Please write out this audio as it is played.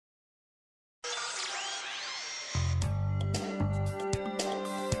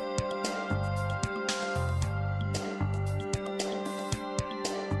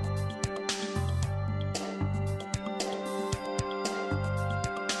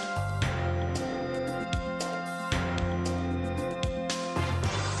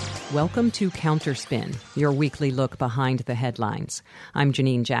Welcome to Counterspin, your weekly look behind the headlines. I'm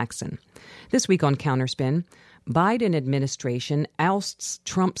Janine Jackson. This week on Counterspin, Biden administration ousts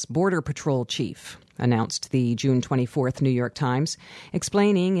Trump's Border Patrol chief, announced the June 24th New York Times,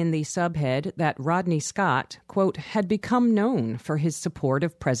 explaining in the subhead that Rodney Scott, quote, had become known for his support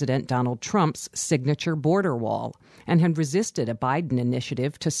of President Donald Trump's signature border wall and had resisted a Biden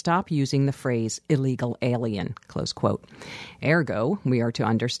initiative to stop using the phrase illegal alien, close quote. Ergo, we are to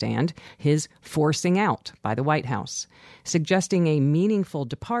understand, his forcing out by the White House, suggesting a meaningful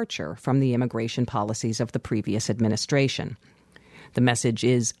departure from the immigration policies of the previous administration. The message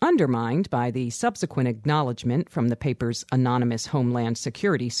is undermined by the subsequent acknowledgement from the paper's anonymous Homeland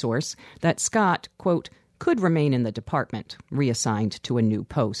Security source that Scott, quote, could remain in the department, reassigned to a new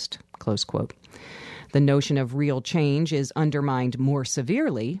post, close quote. The notion of real change is undermined more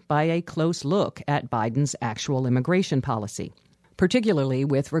severely by a close look at Biden's actual immigration policy, particularly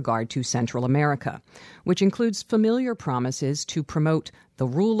with regard to Central America, which includes familiar promises to promote the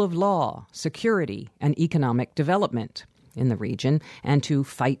rule of law, security, and economic development in the region and to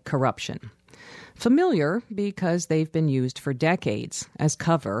fight corruption. Familiar because they've been used for decades as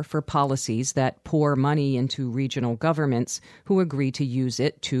cover for policies that pour money into regional governments who agree to use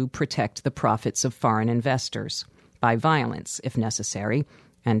it to protect the profits of foreign investors, by violence if necessary,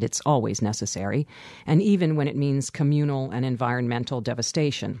 and it's always necessary, and even when it means communal and environmental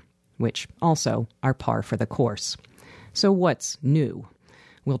devastation, which also are par for the course. So what's new?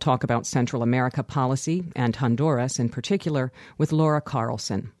 We'll talk about Central America policy, and Honduras in particular, with Laura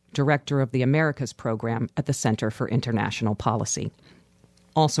Carlson, Director of the Americas Program at the Center for International Policy.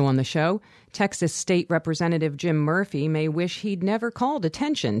 Also on the show, Texas State Representative Jim Murphy may wish he'd never called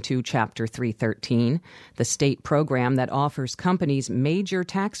attention to Chapter 313, the state program that offers companies major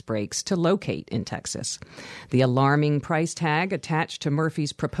tax breaks to locate in Texas. The alarming price tag attached to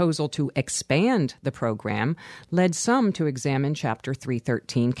Murphy's proposal to expand the program led some to examine Chapter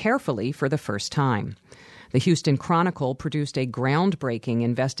 313 carefully for the first time. The Houston Chronicle produced a groundbreaking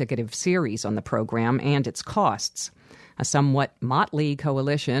investigative series on the program and its costs. A somewhat motley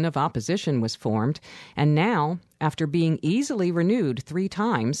coalition of opposition was formed, and now, after being easily renewed 3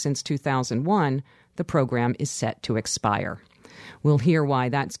 times since 2001, the program is set to expire. We'll hear why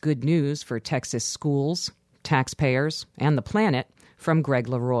that's good news for Texas schools, taxpayers, and the planet from Greg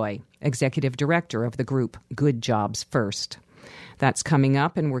Leroy, Executive Director of the group Good Jobs First. That's coming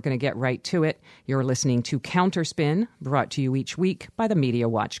up, and we're going to get right to it. You're listening to Counterspin, brought to you each week by the Media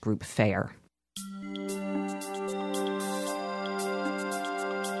Watch Group FAIR.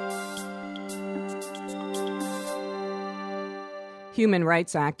 Human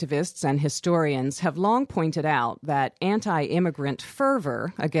rights activists and historians have long pointed out that anti-immigrant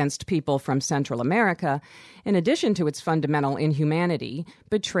fervor against people from Central America, in addition to its fundamental inhumanity,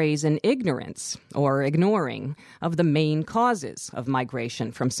 betrays an ignorance or ignoring of the main causes of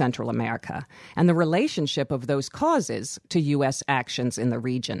migration from Central America and the relationship of those causes to U.S. actions in the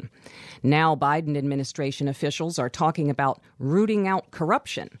region. Now, Biden administration officials are talking about rooting out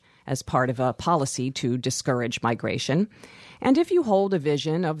corruption as part of a policy to discourage migration. And if you hold a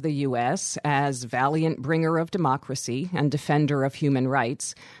vision of the U.S. as valiant bringer of democracy and defender of human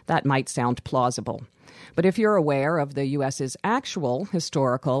rights, that might sound plausible. But if you're aware of the U.S.'s actual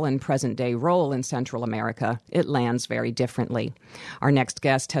historical and present-day role in Central America, it lands very differently. Our next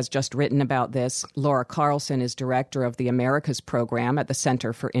guest has just written about this. Laura Carlson is director of the Americas Program at the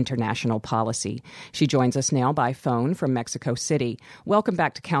Center for International Policy. She joins us now by phone from Mexico City. Welcome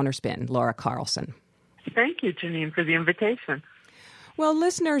back to Counterspin, Laura Carlson. Thank you, Janine, for the invitation. Well,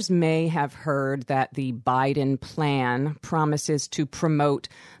 listeners may have heard that the Biden plan promises to promote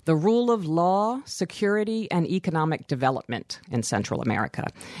the rule of law, security, and economic development in Central America,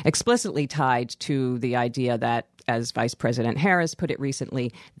 explicitly tied to the idea that, as Vice President Harris put it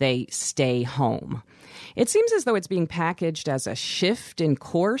recently, they stay home. It seems as though it's being packaged as a shift in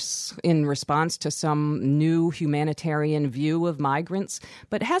course in response to some new humanitarian view of migrants.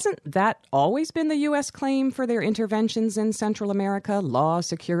 But hasn't that always been the U.S. claim for their interventions in Central America, law,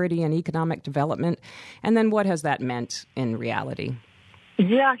 security, and economic development? And then what has that meant in reality?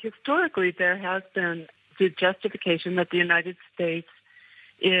 Yeah, historically there has been the justification that the United States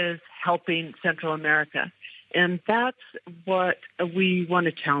is helping Central America. And that's what we want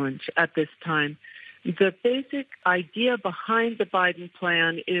to challenge at this time. The basic idea behind the Biden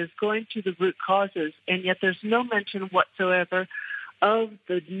plan is going to the root causes, and yet there's no mention whatsoever of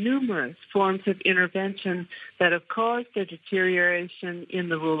the numerous forms of intervention that have caused a deterioration in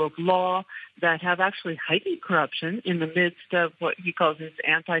the rule of law, that have actually heightened corruption in the midst of what he calls his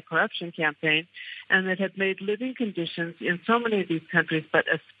anti-corruption campaign, and that have made living conditions in so many of these countries, but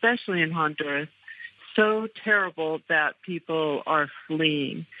especially in Honduras, so terrible that people are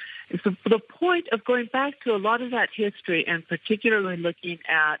fleeing. And so the point of going back to a lot of that history, and particularly looking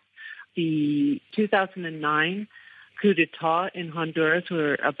at the 2009 coup d'etat in Honduras,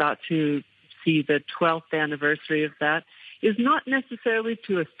 we're about to see the 12th anniversary of that, is not necessarily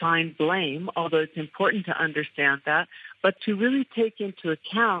to assign blame, although it's important to understand that, but to really take into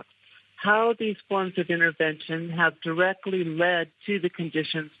account how these forms of intervention have directly led to the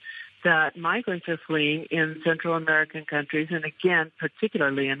conditions that migrants are fleeing in Central American countries, and again,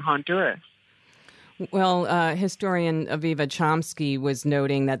 particularly in Honduras. Well, historian Aviva Chomsky was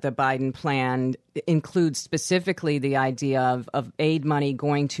noting that the Biden plan includes specifically the idea of aid money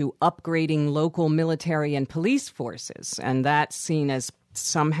going to upgrading local military and police forces, and that's seen as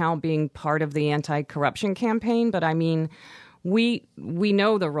somehow being part of the anti-corruption campaign. But I mean, we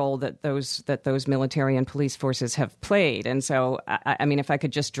know the role that those military and police forces have played, and so I mean, if I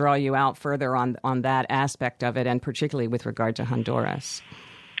could just draw you out further on that aspect of it, and particularly with regard to Honduras.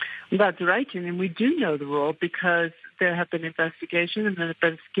 That's right, and we do know the role because there have been investigations and there have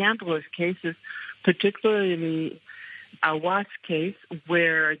been scandalous cases, particularly the Awas case,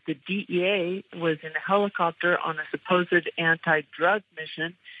 where the DEA was in a helicopter on a supposed anti-drug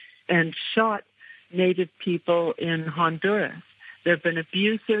mission and shot Native people in Honduras. There have been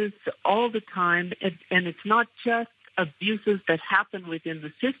abuses all the time, and it's not just abuses that happen within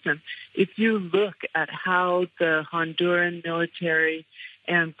the system. If you look at how the Honduran military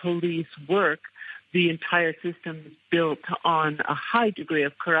and police work, the entire system is built on a high degree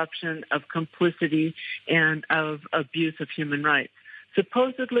of corruption, of complicity, and of abuse of human rights.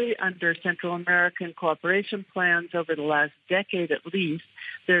 Supposedly, under Central American cooperation plans over the last decade at least,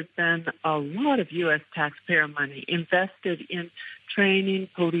 there's been a lot of U.S. taxpayer money invested in training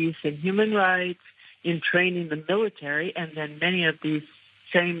police in human rights, in training the military, and then many of these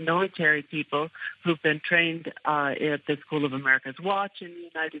same military people who've been trained at the School of America's Watch in the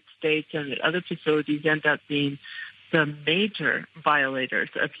United States and at other facilities end up being the major violators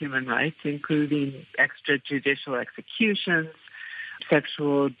of human rights, including extrajudicial executions,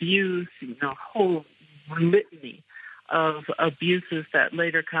 sexual abuse, a whole litany of abuses that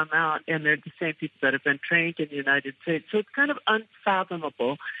later come out, and they're the same people that have been trained in the United States. So it's kind of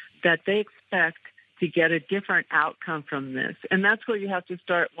unfathomable that they expect to get a different outcome from this. And that's where you have to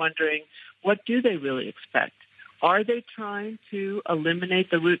start wondering, what do they really expect? Are they trying to eliminate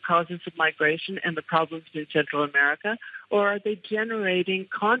the root causes of migration and the problems in Central America, or are they generating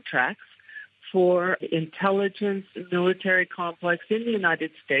contracts for intelligence military complex in the United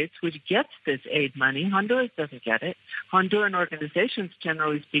States, which gets this aid money? Honduras doesn't get it. Honduran organizations,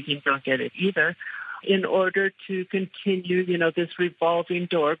 generally speaking, don't get it either, in order to continue, this revolving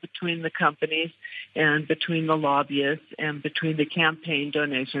door between the companies and between the lobbyists and between the campaign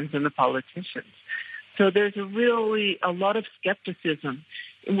donations and the politicians. So there's really a lot of skepticism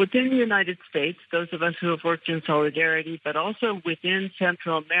within the United States, those of us who have worked in solidarity, but also within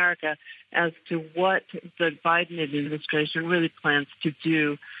Central America, as to what the Biden administration really plans to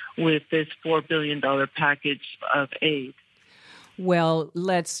do with this $4 billion package of aid. Well,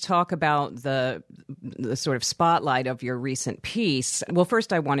 let's talk about the sort of spotlight of your recent piece. Well,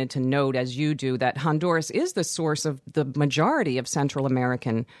 first I wanted to note, as you do, that Honduras is the source of the majority of Central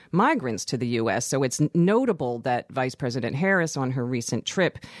American migrants to the U.S. So it's notable that Vice President Harris on her recent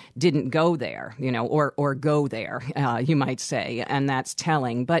trip didn't go there, or go there, you might say, and that's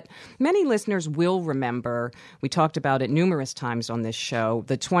telling. But many listeners will remember, we talked about it numerous times on this show,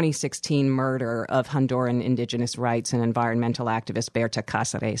 the 2016 murder of Honduran indigenous rights and environmental activist Berta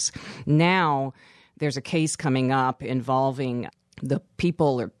Cáceres. Now there's a case coming up involving the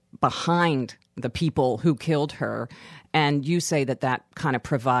people behind the people who killed her, and you say that kind of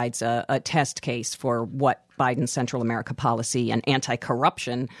provides a test case for what Biden's Central America policy and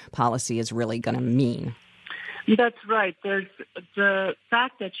anti-corruption policy is really going to mean. That's right. There's the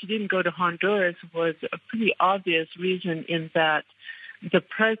fact that she didn't go to Honduras was a pretty obvious reason, in that the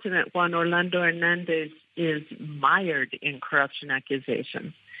president, Juan Orlando Hernandez, is mired in corruption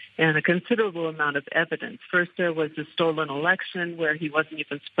accusations and a considerable amount of evidence. First, there was a stolen election where he wasn't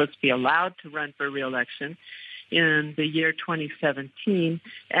even supposed to be allowed to run for re-election in the year 2017,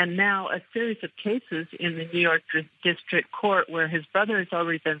 and now a series of cases in the New York District Court where his brother has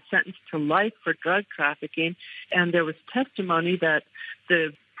already been sentenced to life for drug trafficking, and there was testimony that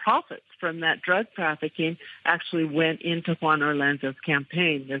the profits from that drug trafficking actually went into Juan Orlando's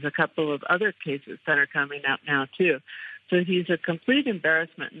campaign. There's a couple of other cases that are coming out now, too. So he's a complete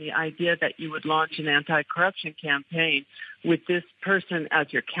embarrassment, and the idea that you would launch an anti-corruption campaign with this person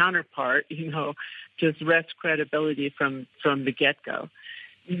as your counterpart, just wrests credibility from the get-go.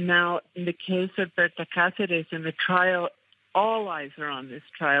 Now, in the case of Berta Cáceres in the trial, all eyes are on this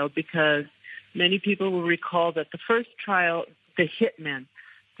trial because many people will recall that the first trial, the hitmen,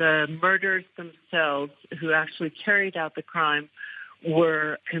 the murderers themselves who actually carried out the crime,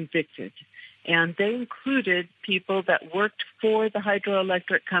 were convicted. And they included people that worked for the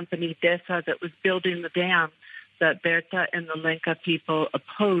hydroelectric company DESA that was building the dam that Berta and the Lenca people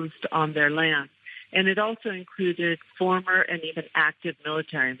opposed on their land. And it also included former and even active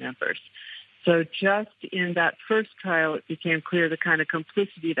military members. So just in that first trial, it became clear the kind of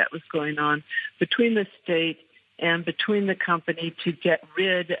complicity that was going on between the state and between the company to get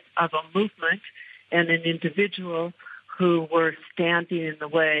rid of a movement and an individual who were standing in the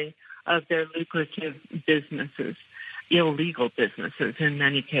way of their lucrative businesses, illegal businesses in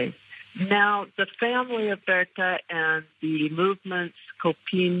many cases. Now, the family of Berta and the movements,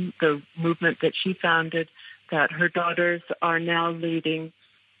 COPIN, the movement that she founded, that her daughters are now leading,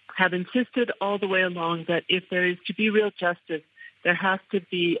 have insisted all the way along that if there is to be real justice, there has to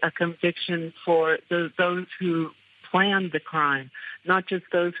be a conviction for those who planned the crime, not just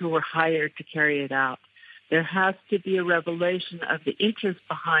those who were hired to carry it out. There has to be a revelation of the interest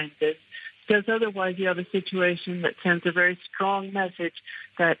behind this, because otherwise you have a situation that sends a very strong message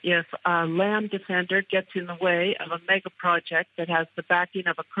that if a land defender gets in the way of a mega project that has the backing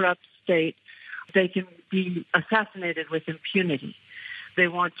of a corrupt state, they can be assassinated with impunity. They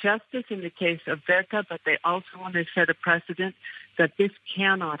want justice in the case of Berta, but they also want to set a precedent that this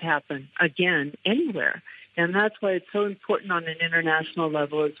cannot happen again anywhere. And that's why it's so important on an international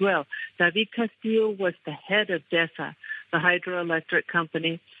level as well. David Castillo was the head of DESA, the hydroelectric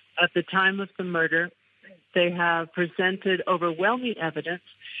company. At the time of the murder, they have presented overwhelming evidence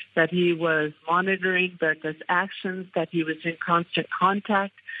that he was monitoring Berta's actions, that he was in constant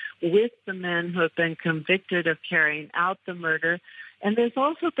contact with the men who have been convicted of carrying out the murder. And there's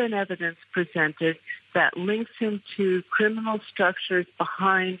also been evidence presented that links him to criminal structures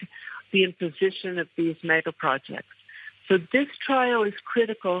behind the imposition of these mega projects. So this trial is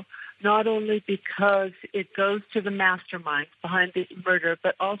critical not only because it goes to the masterminds behind the murder,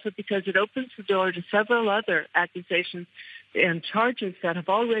 but also because it opens the door to several other accusations and charges that have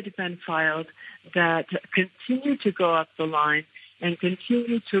already been filed that continue to go up the line and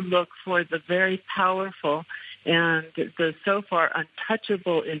continue to look for the very powerful and the so far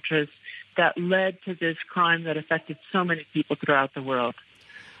untouchable interests that led to this crime that affected so many people throughout the world.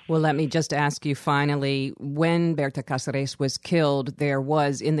 Well, let me just ask you finally, when Berta Cáceres was killed, there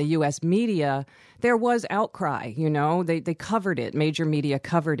was, in the U.S. media, there was outcry, they covered it, major media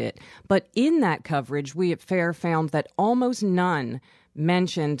covered it. But in that coverage, we at FAIR found that almost none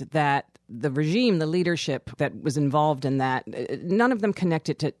mentioned that the regime, the leadership that was involved in that, none of them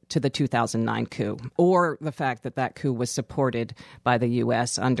connected to the 2009 coup or the fact that that coup was supported by the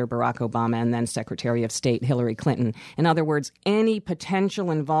U.S. under Barack Obama and then Secretary of State Hillary Clinton. In other words, any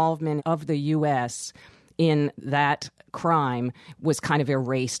potential involvement of the U.S. in that crime was kind of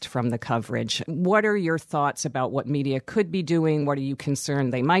erased from the coverage. What are your thoughts about what media could be doing? What are you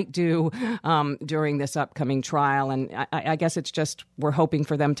concerned they might do during this upcoming trial? And I guess it's just we're hoping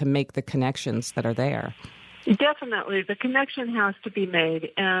for them to make the connections that are there. Definitely. The connection has to be made,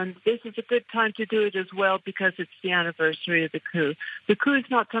 and this is a good time to do it as well because it's the anniversary of the coup. The coup is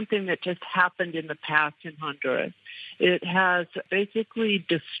not something that just happened in the past in Honduras. It has basically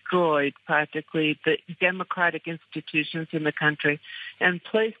destroyed practically the democratic institutions in the country and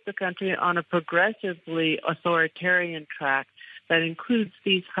placed the country on a progressively authoritarian track that includes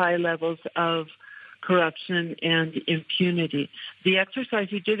these high levels of corruption and impunity. The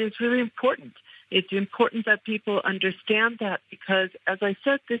exercise you did is really important. It's important that people understand that because, as I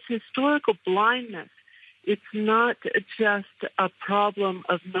said, this historical blindness, it's not just a problem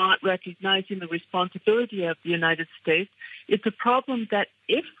of not recognizing the responsibility of the United States. It's a problem that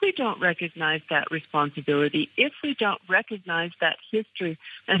if we don't recognize that responsibility, if we don't recognize that history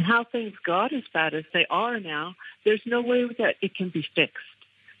and how things got as bad as they are now, there's no way that it can be fixed.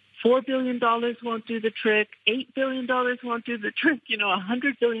 $4 billion won't do the trick. $8 billion won't do the trick.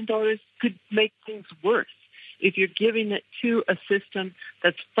 $100 billion could make things worse if you're giving it to a system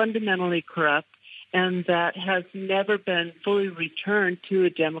that's fundamentally corrupt and that has never been fully returned to a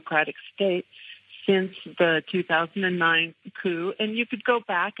democratic state since the 2009 coup. And you could go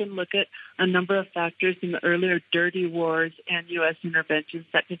back and look at a number of factors in the earlier dirty wars and U.S. interventions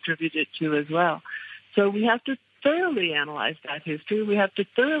that contributed to as well. So we have to thoroughly analyze that history. We have to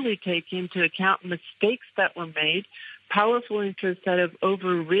thoroughly take into account mistakes that were made, powerful interests that have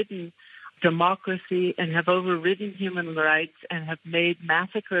overridden democracy and have overridden human rights and have made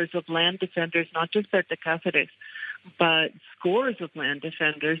massacres of land defenders, not just Berta Cáceres, but scores of land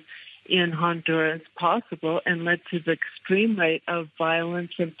defenders in Honduras possible, and led to the extreme rate of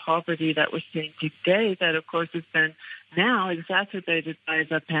violence and poverty that we're seeing today, that of course has been now exacerbated by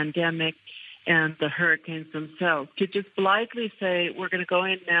the pandemic and the hurricanes themselves. To just blithely say we're going to go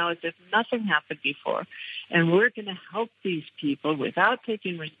in now as if nothing happened before and we're going to help these people without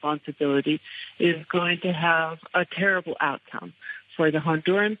taking responsibility is going to have a terrible outcome for the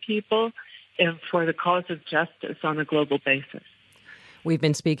Honduran people and for the cause of justice on a global basis. We've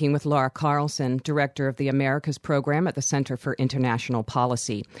been speaking with Laura Carlson, director of the Americas program at the Center for International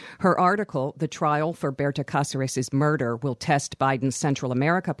Policy. Her article, The Trial for Berta Cáceres' Murder Will Test Biden's Central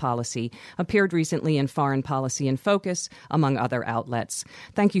America Policy, appeared recently in Foreign Policy in Focus, among other outlets.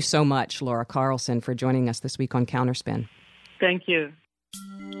 Thank you so much, Laura Carlson, for joining us this week on Counterspin. Thank you.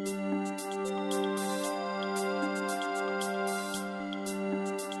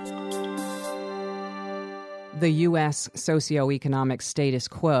 The U.S. socioeconomic status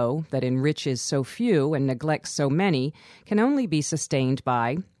quo that enriches so few and neglects so many can only be sustained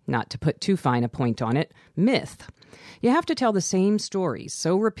by, not to put too fine a point on it, myth. You have to tell the same stories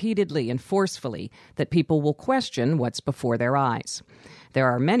so repeatedly and forcefully that people will question what's before their eyes. There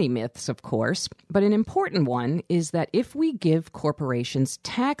are many myths, of course, but an important one is that if we give corporations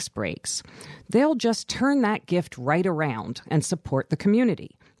tax breaks, they'll just turn that gift right around and support the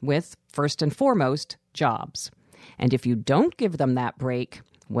community with, first and foremost, jobs. And if you don't give them that break,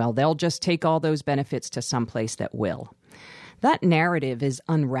 well, they'll just take all those benefits to someplace that will. That narrative is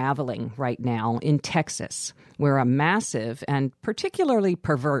unraveling right now in Texas, where a massive and particularly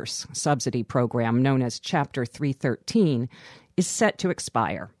perverse subsidy program known as Chapter 313 is set to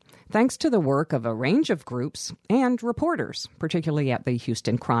expire, thanks to the work of a range of groups and reporters, particularly at the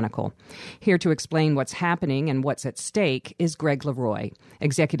Houston Chronicle. Here to explain what's happening and what's at stake is Greg Leroy,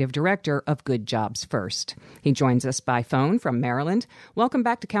 Executive Director of Good Jobs First. He joins us by phone from Maryland. Welcome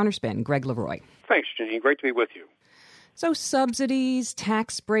back to Counterspin, Greg Leroy. Thanks, Janine. Great to be with you. So subsidies,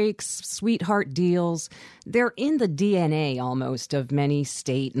 tax breaks, sweetheart deals, they're in the DNA almost of many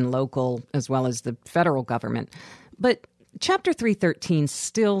state and local as well as the federal government. But Chapter 313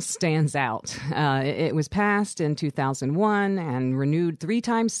 still stands out. It was passed in 2001 and renewed 3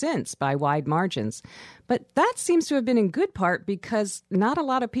 times since by wide margins. But that seems to have been in good part because not a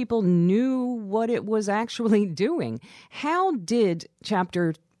lot of people knew what it was actually doing. How did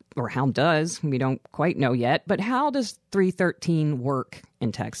how does, we don't quite know yet, but how does 313 work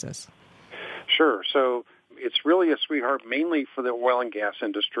in Texas? Sure. So it's really a sweetheart mainly for the oil and gas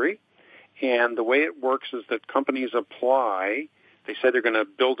industry. And the way it works is that companies apply. They say they're going to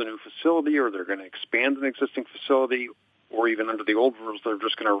build a new facility or they're going to expand an existing facility, or even under the old rules, they're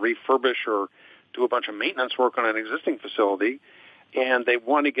just going to refurbish or do a bunch of maintenance work on an existing facility. And they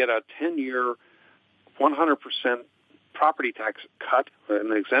want to get a 10-year, 100% property tax cut,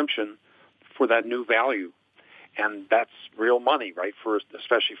 an exemption for that new value. And that's real money, right,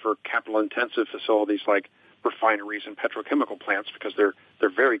 especially for capital-intensive facilities like refineries and petrochemical plants, because they're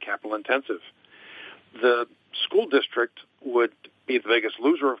very capital intensive. The school district would be the biggest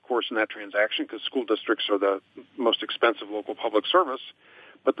loser, of course, in that transaction, because school districts are the most expensive local public service.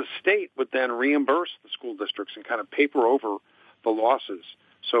 But the state would then reimburse the school districts and kind of paper over the losses.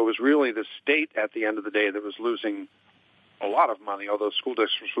 So it was really the state at the end of the day that was losing a lot of money, although school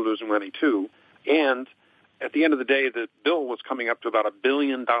districts were losing money too. And at the end of the day, the bill was coming up to about $1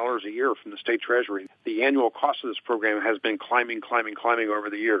 billion a year from the state treasury. The annual cost of this program has been climbing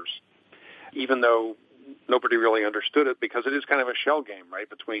over the years, even though nobody really understood it, because it is kind of a shell game, right,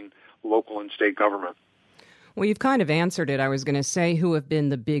 between local and state government. Well, you've kind of answered it. I was going to say who have been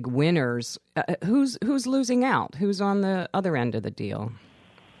the big winners. Who's losing out? Who's on the other end of the deal?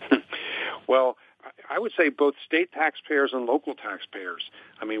 Well, I would say both state taxpayers and local taxpayers.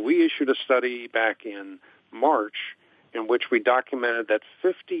 I mean, we issued a study back in March in which we documented that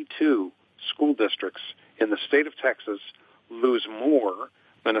 52 school districts in the state of Texas lose more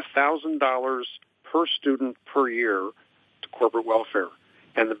than $1,000 per student per year to corporate welfare.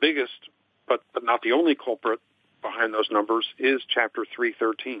 And the biggest, but not the only culprit behind those numbers is Chapter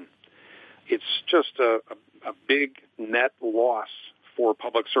 313. It's just a big net loss for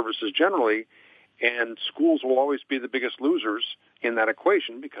public services generally, And schools will always be the biggest losers in that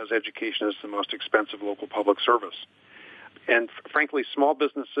equation because education is the most expensive local public service. And frankly, small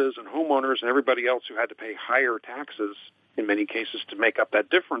businesses and homeowners and everybody else who had to pay higher taxes in many cases to make up that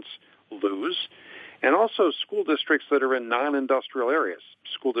difference lose. And also school districts that are in non-industrial areas,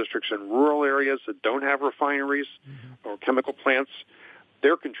 school districts in rural areas that don't have refineries or chemical plants,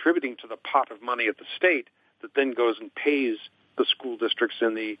 they're contributing to the pot of money at the state that then goes and pays the school districts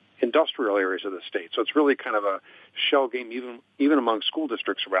in the industrial areas of the state. So it's really kind of a shell game even among school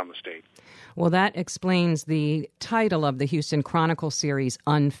districts around the state. Well, that explains the title of the Houston Chronicle series,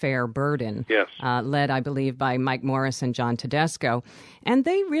 Unfair Burden, yes. Led, I believe, by Mike Morris and John Tedesco. And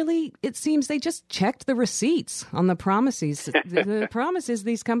they really, it seems, they just checked the receipts on the promises, the promises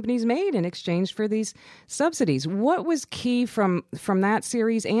these companies made in exchange for these subsidies. What was key from that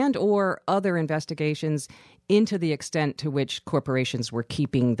series and or other investigations into the extent to which corporations were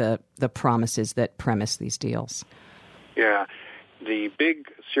keeping the promises that premise these deals? Yeah. The big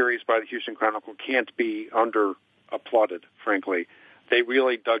series by the Houston Chronicle can't be under-applauded, frankly. They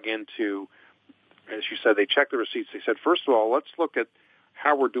really dug into, as you said, they checked the receipts. They said, first of all, let's look at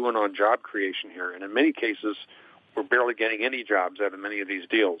how we're doing on job creation here. And in many cases, we're barely getting any jobs out of many of these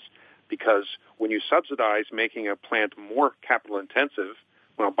deals because when you subsidize making a plant more capital-intensive,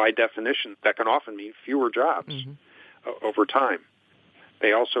 well, by definition, that can often mean fewer jobs over time.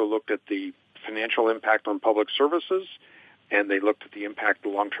 They also looked at the financial impact on public services, and they looked at the impact, the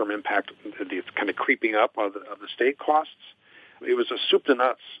long-term impact, the kind of creeping up of the state costs. It was a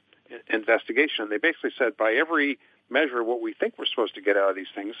soup-to-nuts investigation. They basically said, by every measure, what we think we're supposed to get out of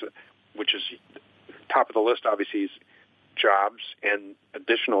these things, which is top of the list, obviously, is jobs and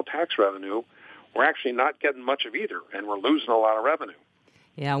additional tax revenue, we're actually not getting much of either, and we're losing a lot of revenue.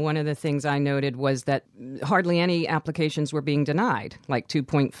 Yeah, one of the things I noted was that hardly any applications were being denied, like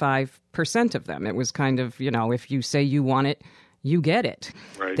 2.5% of them. It was kind of, if you say you want it, you get it.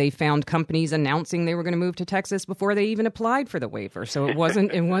 Right. They found companies announcing they were going to move to Texas before they even applied for the waiver. So it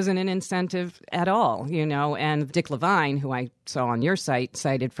wasn't an incentive at all, And Dick Levine, who I saw on your site,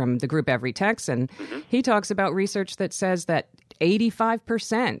 cited from the group Every Texan, he talks about research that says that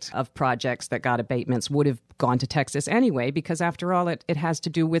 85% of projects that got abatements would have gone to Texas anyway, because after all, it has to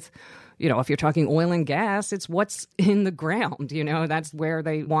do with, if you're talking oil and gas, it's what's in the ground, that's where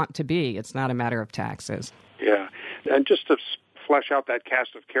they want to be. It's not a matter of taxes. Yeah. And just to flesh out that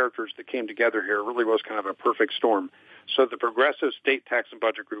cast of characters that came together here, it really was kind of a perfect storm. So the Progressive State Tax and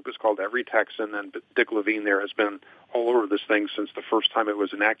Budget Group is called Every Texan, and Dick Levine there has been all over this thing since the first time it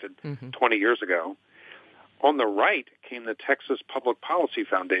was enacted 20 years ago. On the right came the Texas Public Policy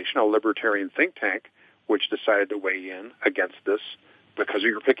Foundation, a libertarian think tank, which decided to weigh in against this because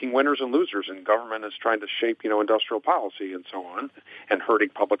you're picking winners and losers, and government is trying to shape, industrial policy and so on, and hurting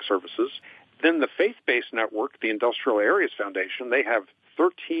public services. Then the faith-based network, the Industrial Areas Foundation, they have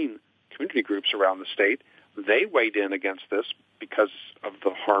 13 community groups around the state. They weighed in against this because of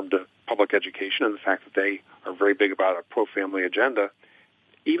the harm to public education and the fact that they are very big about a pro-family agenda.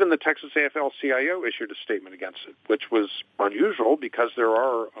 Even the Texas AFL-CIO issued a statement against it, which was unusual because there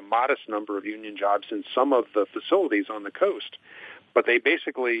are a modest number of union jobs in some of the facilities on the coast. But they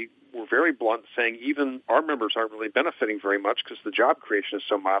basically were very blunt, saying even our members aren't really benefiting very much because the job creation is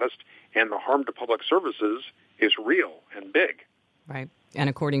so modest and the harm to public services is real and big. Right. And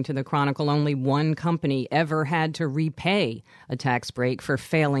according to the Chronicle, only one company ever had to repay a tax break for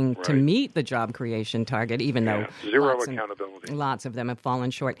failing to meet the job creation target, even though zero accountability. Lots of them have fallen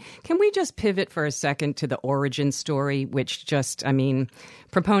short. Can we just pivot for a second to the origin story, which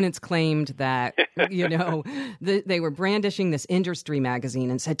proponents claimed that, they were brandishing this industry magazine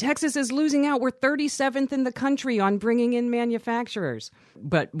and said, Texas is losing out. We're 37th in the country on bringing in manufacturers.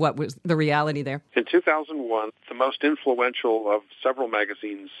 But what was the reality there? In 2001, the most influential of several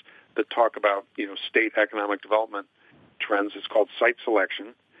magazines that talk about, state economic development trends, it's called Site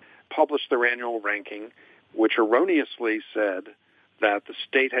Selection, published their annual ranking, which erroneously said that the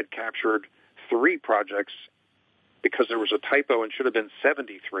state had captured 3 projects because there was a typo and should have been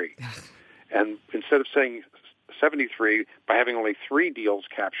 73. And instead of saying 73, by having only 3 deals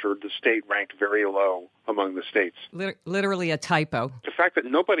captured, the state ranked very low among the states. Literally a typo. The fact that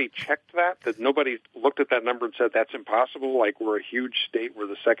nobody checked that nobody looked at that number and said that's impossible, like we're a huge state, we're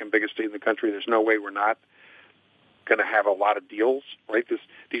the second biggest state in the country, there's no way we're not going to have a lot of deals, right?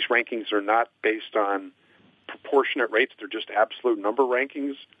 These rankings are not based on proportionate rates, they're just absolute number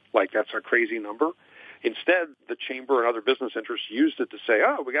rankings, like that's a crazy number. Instead, the chamber and other business interests used it to say,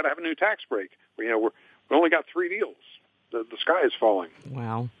 we got to have a new tax break. We only got 3 deals. the sky is falling.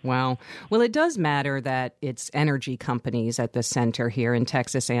 Wow. Well, it does matter that it's energy companies at the center here in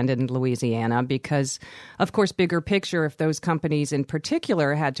Texas and in Louisiana because, of course, bigger picture, if those companies in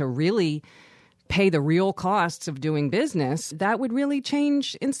particular had to really pay the real costs of doing business, that would really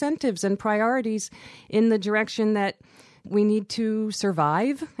change incentives and priorities in the direction that we need to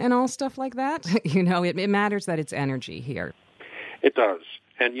survive and all stuff like that. It matters that it's energy here. It does.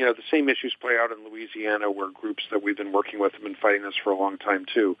 And, the same issues play out in Louisiana where groups that we've been working with have been fighting this for a long time,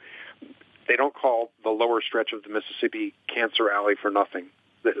 too. They don't call the lower stretch of the Mississippi Cancer Alley for nothing,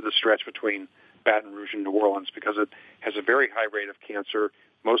 the stretch between Baton Rouge and New Orleans, because it has a very high rate of cancer,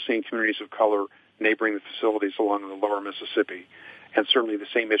 mostly in communities of color neighboring the facilities along the lower Mississippi. And certainly the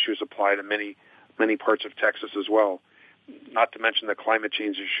same issues apply to many, many parts of Texas as well, not to mention the climate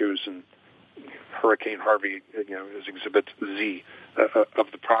change issues, and Hurricane Harvey, is Exhibit Z of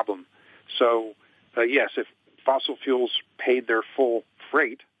the problem. So, yes, if fossil fuels paid their full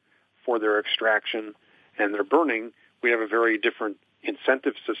freight for their extraction and their burning, we have a very different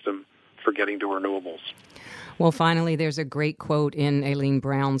incentive system for getting to renewables. Well, finally, there's a great quote in Aileen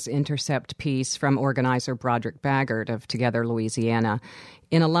Brown's Intercept piece from organizer Broderick Baggart of Together Louisiana.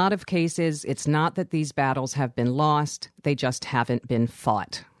 In a lot of cases, it's not that these battles have been lost, they just haven't been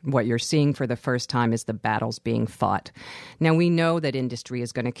fought. What you're seeing for the first time is the battles being fought. Now, we know that industry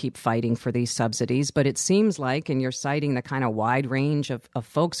is going to keep fighting for these subsidies, but it seems like, and you're citing the kind of wide range of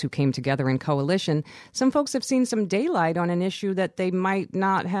folks who came together in coalition, some folks have seen some daylight on an issue that they might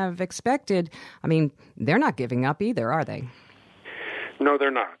not have expected. I mean, they're not giving up either, are they? No, they're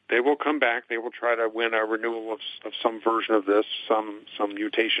not. They will come back. They will try to win a renewal of some version of this, some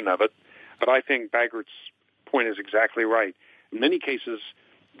mutation of it. But I think Baggart's point is exactly right. In many cases,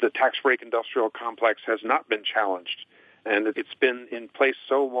 the tax break industrial complex has not been challenged. And it's been in place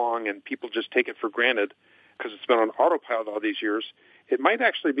so long and people just take it for granted because it's been on autopilot all these years. It might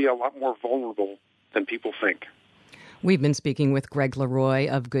actually be a lot more vulnerable than people think. We've been speaking with Greg Leroy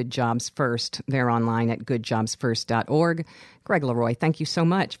of Good Jobs First. They're online at goodjobsfirst.org. Greg Leroy, thank you so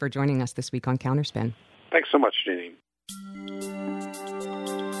much for joining us this week on Counterspin. Thanks so much, Janine.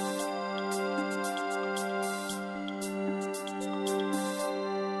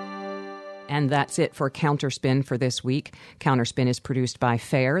 And that's it for Counterspin for this week. Counterspin is produced by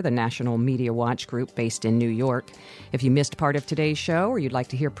FAIR, the National Media Watch Group based in New York. If you missed part of today's show or you'd like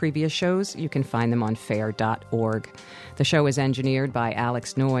to hear previous shows, you can find them on fair.org. The show is engineered by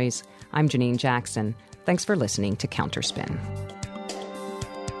Alex Noyes. I'm Janine Jackson. Thanks for listening to Counterspin.